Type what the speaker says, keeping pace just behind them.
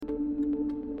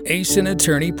ASIN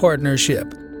Attorney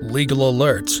Partnership. Legal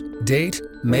alerts. Date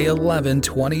May 11,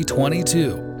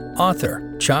 2022.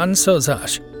 Author Chan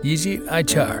Sozash, Yizi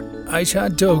Aichar, Aisha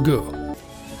Dogu.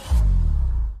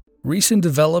 Recent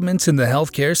developments in the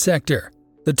healthcare sector.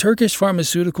 The Turkish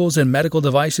Pharmaceuticals and Medical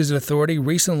Devices Authority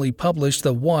recently published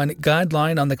the 1.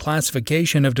 Guideline on the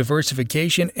Classification of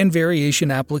Diversification and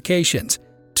Variation Applications,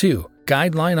 2.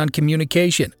 Guideline on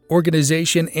Communication,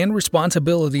 Organization, and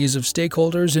Responsibilities of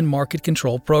Stakeholders in Market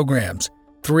Control Programs,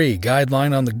 3.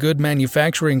 Guideline on the Good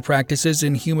Manufacturing Practices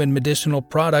in Human Medicinal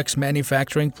Products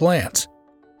Manufacturing Plants,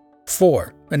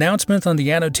 4. Announcement on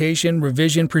the annotation,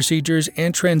 revision procedures,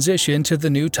 and transition to the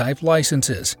new type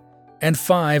licenses, and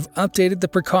 5. Updated the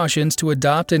precautions to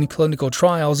adopt in clinical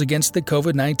trials against the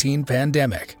COVID-19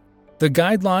 pandemic. The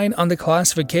Guideline on the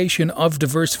Classification of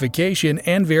Diversification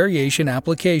and Variation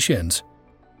Applications.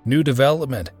 New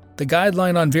development. The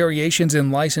Guideline on Variations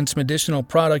in Licensed Medicinal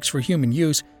Products for Human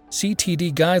Use,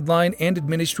 CTD Guideline and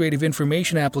Administrative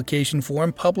Information Application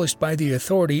Form published by the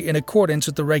authority in accordance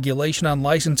with the Regulation on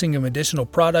Licensing of Medicinal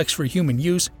Products for Human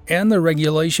Use and the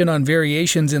Regulation on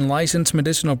Variations in Licensed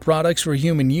Medicinal Products for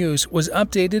Human Use was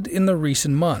updated in the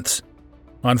recent months.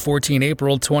 On 14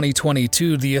 April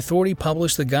 2022, the authority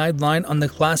published the Guideline on the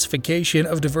Classification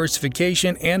of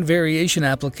Diversification and Variation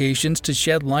Applications to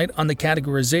shed light on the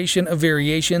categorization of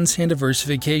variations and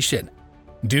diversification.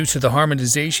 Due to the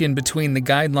harmonization between the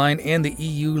guideline and the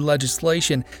EU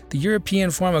legislation, the European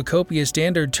Pharmacopoeia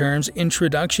Standard Terms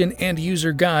Introduction and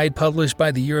User Guide published by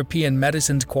the European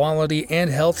Medicines Quality and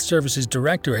Health Services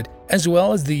Directorate, as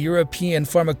well as the European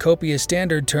Pharmacopoeia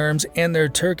Standard Terms and their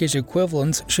Turkish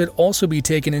equivalents, should also be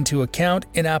taken into account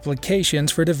in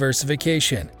applications for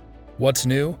diversification. What's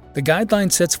new? The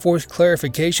guideline sets forth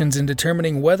clarifications in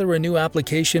determining whether a new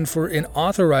application for an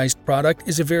authorized product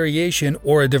is a variation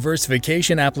or a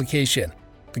diversification application.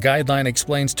 The guideline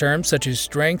explains terms such as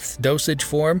strength, dosage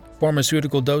form,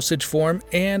 pharmaceutical dosage form,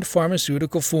 and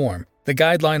pharmaceutical form. The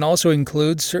guideline also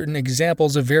includes certain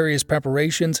examples of various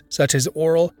preparations such as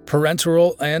oral,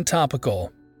 parenteral, and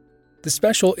topical. The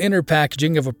special inner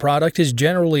packaging of a product is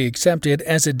generally accepted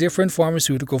as a different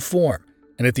pharmaceutical form,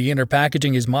 and if the inner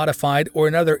packaging is modified or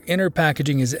another inner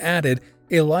packaging is added,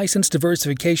 a licensed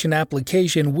diversification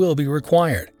application will be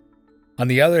required. On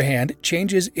the other hand,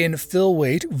 changes in fill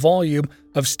weight, volume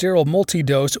of sterile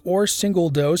multi-dose or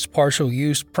single-dose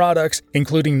partial-use products,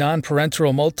 including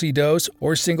non-parenteral multi-dose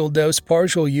or single-dose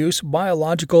partial-use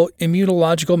biological,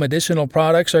 immunological medicinal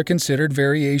products are considered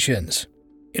variations.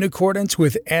 In accordance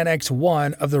with Annex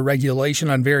 1 of the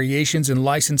Regulation on Variations in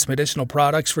Licensed Medicinal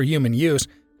Products for Human Use,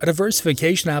 a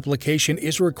diversification application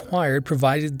is required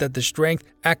provided that the strength,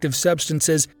 active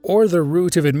substances, or the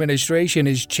route of administration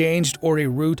is changed or a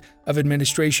route of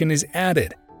administration is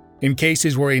added. In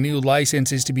cases where a new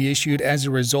license is to be issued as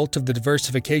a result of the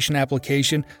diversification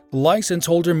application, the license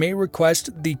holder may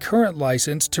request the current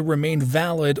license to remain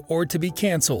valid or to be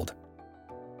canceled.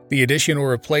 The addition or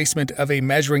replacement of a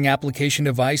measuring application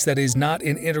device that is not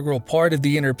an integral part of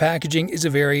the inner packaging is a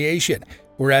variation,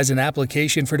 whereas an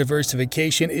application for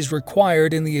diversification is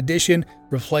required in the addition,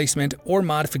 replacement, or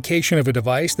modification of a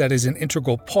device that is an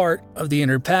integral part of the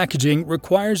inner packaging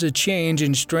requires a change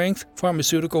in strength,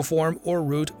 pharmaceutical form, or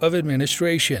route of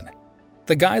administration.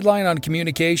 The Guideline on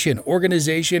Communication,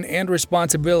 Organization, and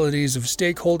Responsibilities of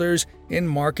Stakeholders in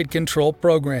Market Control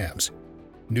Programs.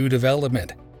 New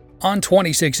development. On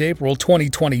 26 April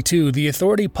 2022, the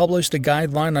authority published a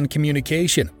Guideline on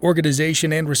Communication,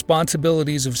 Organization, and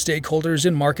Responsibilities of Stakeholders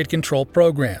in Market Control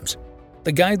Programs.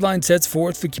 The guideline sets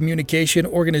forth the communication,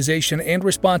 organization, and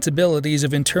responsibilities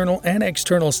of internal and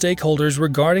external stakeholders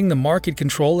regarding the market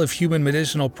control of human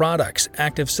medicinal products,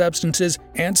 active substances,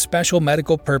 and special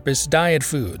medical purpose diet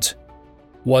foods.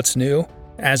 What's new?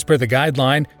 As per the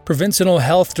guideline, provincial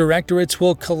health directorates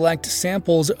will collect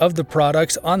samples of the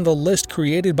products on the list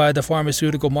created by the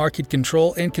Pharmaceutical Market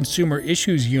Control and Consumer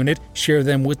Issues Unit, share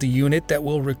them with the unit that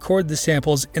will record the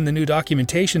samples in the new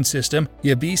documentation system,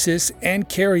 YABISIS, and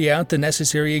carry out the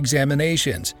necessary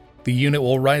examinations. The unit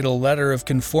will write a letter of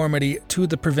conformity to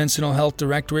the Provincial Health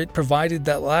Directorate provided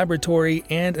that laboratory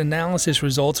and analysis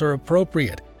results are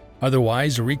appropriate.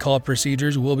 Otherwise, recall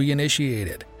procedures will be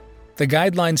initiated. The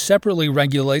guideline separately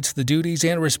regulates the duties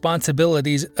and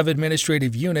responsibilities of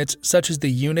administrative units such as the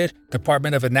Unit,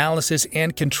 Department of Analysis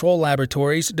and Control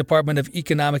Laboratories, Department of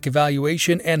Economic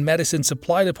Evaluation and Medicine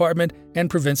Supply Department,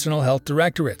 and Provincial Health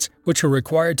Directorates, which are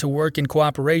required to work in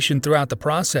cooperation throughout the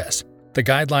process. The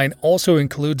guideline also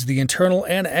includes the internal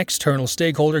and external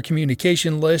stakeholder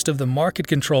communication list of the Market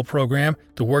Control Program,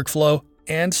 the workflow,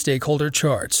 and stakeholder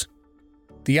charts.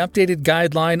 The updated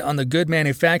guideline on the good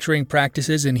manufacturing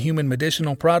practices in human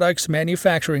medicinal products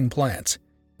manufacturing plants.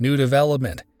 New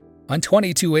development. On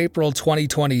 22 April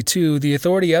 2022, the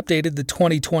authority updated the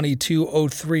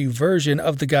 2022-03 version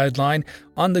of the guideline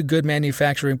on the good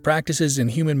manufacturing practices in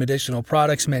human medicinal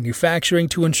products manufacturing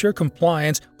to ensure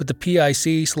compliance with the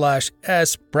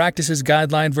PIC/S Practices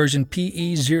Guideline version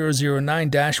PE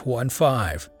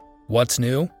 009-15. What's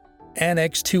new?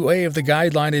 Annex 2A of the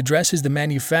guideline addresses the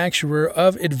manufacturer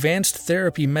of advanced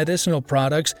therapy medicinal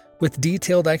products with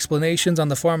detailed explanations on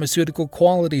the pharmaceutical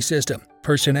quality system,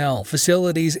 personnel,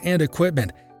 facilities and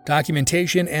equipment,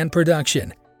 documentation and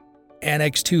production.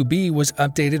 Annex 2B was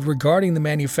updated regarding the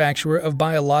manufacturer of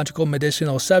biological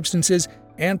medicinal substances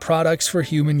and products for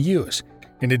human use.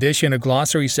 In addition, a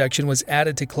glossary section was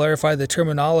added to clarify the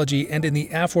terminology and in the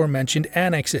aforementioned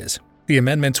annexes. The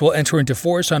amendments will enter into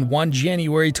force on 1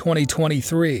 January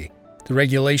 2023. The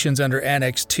regulations under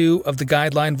Annex 2 of the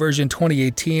Guideline version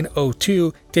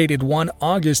 2018-02, dated 1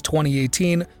 August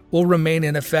 2018, will remain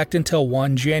in effect until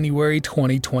 1 January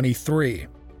 2023.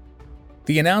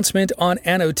 The announcement on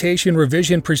annotation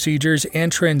revision procedures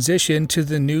and transition to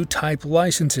the new type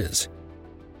licenses.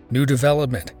 New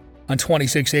development. On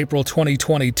 26 April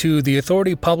 2022, the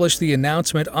authority published the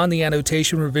announcement on the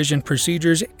annotation revision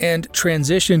procedures and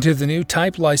transition to the new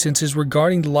type licenses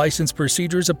regarding the license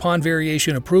procedures upon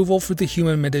variation approval for the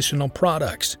human medicinal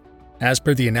products. As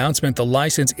per the announcement, the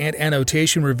license and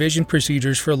annotation revision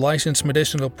procedures for licensed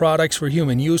medicinal products for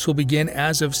human use will begin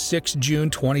as of 6 June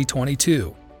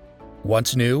 2022.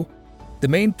 What's new? The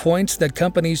main points that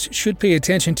companies should pay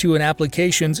attention to in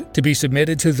applications to be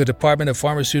submitted to the Department of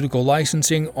Pharmaceutical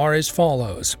Licensing are as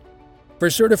follows. For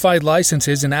certified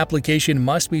licenses, an application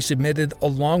must be submitted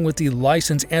along with the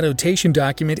license annotation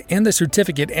document and the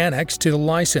certificate annexed to the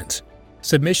license.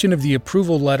 Submission of the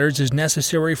approval letters is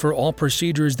necessary for all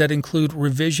procedures that include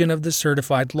revision of the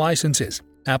certified licenses.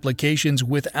 Applications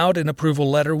without an approval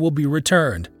letter will be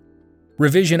returned.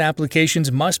 Revision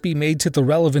applications must be made to the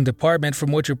relevant department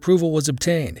from which approval was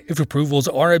obtained. If approvals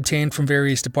are obtained from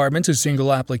various departments, a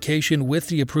single application with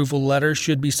the approval letter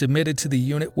should be submitted to the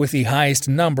unit with the highest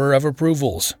number of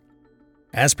approvals.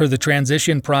 As per the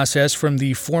transition process from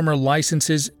the former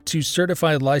licenses to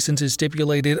certified licenses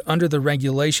stipulated under the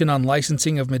Regulation on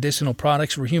Licensing of Medicinal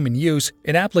Products for Human Use,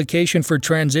 an application for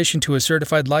transition to a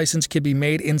certified license can be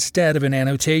made instead of an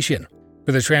annotation.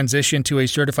 For the transition to a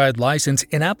certified license,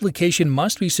 an application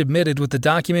must be submitted with the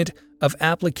document of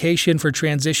application for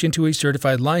transition to a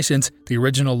certified license, the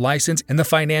original license, and the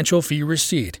financial fee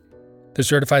receipt. The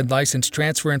certified license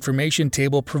transfer information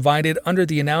table provided under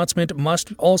the announcement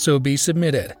must also be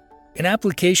submitted. In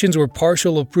applications where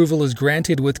partial approval is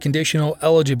granted with conditional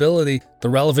eligibility, the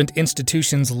relevant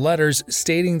institution's letters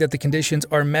stating that the conditions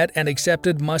are met and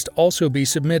accepted must also be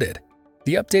submitted.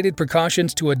 The updated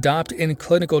precautions to adopt in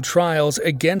clinical trials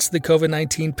against the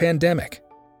COVID-19 pandemic.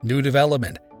 New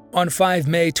development. On 5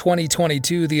 May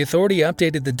 2022, the authority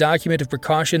updated the document of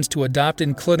precautions to adopt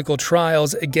in clinical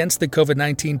trials against the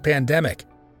COVID-19 pandemic.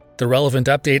 The relevant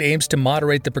update aims to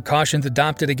moderate the precautions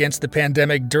adopted against the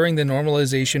pandemic during the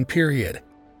normalization period.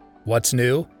 What's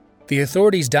new? The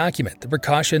authority's document, the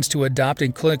precautions to adopt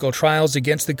in clinical trials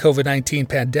against the COVID-19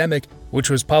 pandemic, which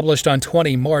was published on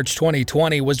 20 March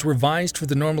 2020, was revised for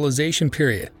the normalization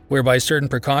period, whereby certain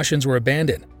precautions were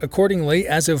abandoned. Accordingly,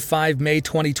 as of 5 May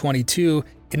 2022,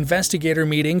 investigator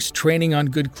meetings, training on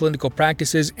good clinical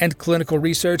practices, and clinical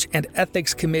research and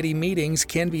ethics committee meetings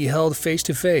can be held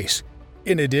face-to-face.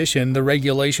 In addition, the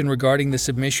regulation regarding the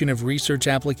submission of research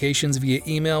applications via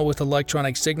email with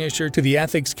electronic signature to the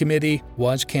Ethics Committee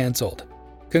was canceled.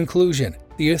 Conclusion: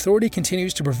 the authority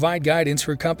continues to provide guidance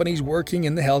for companies working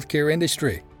in the healthcare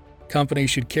industry. Companies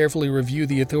should carefully review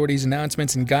the authority's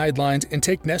announcements and guidelines and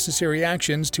take necessary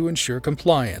actions to ensure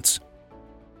compliance.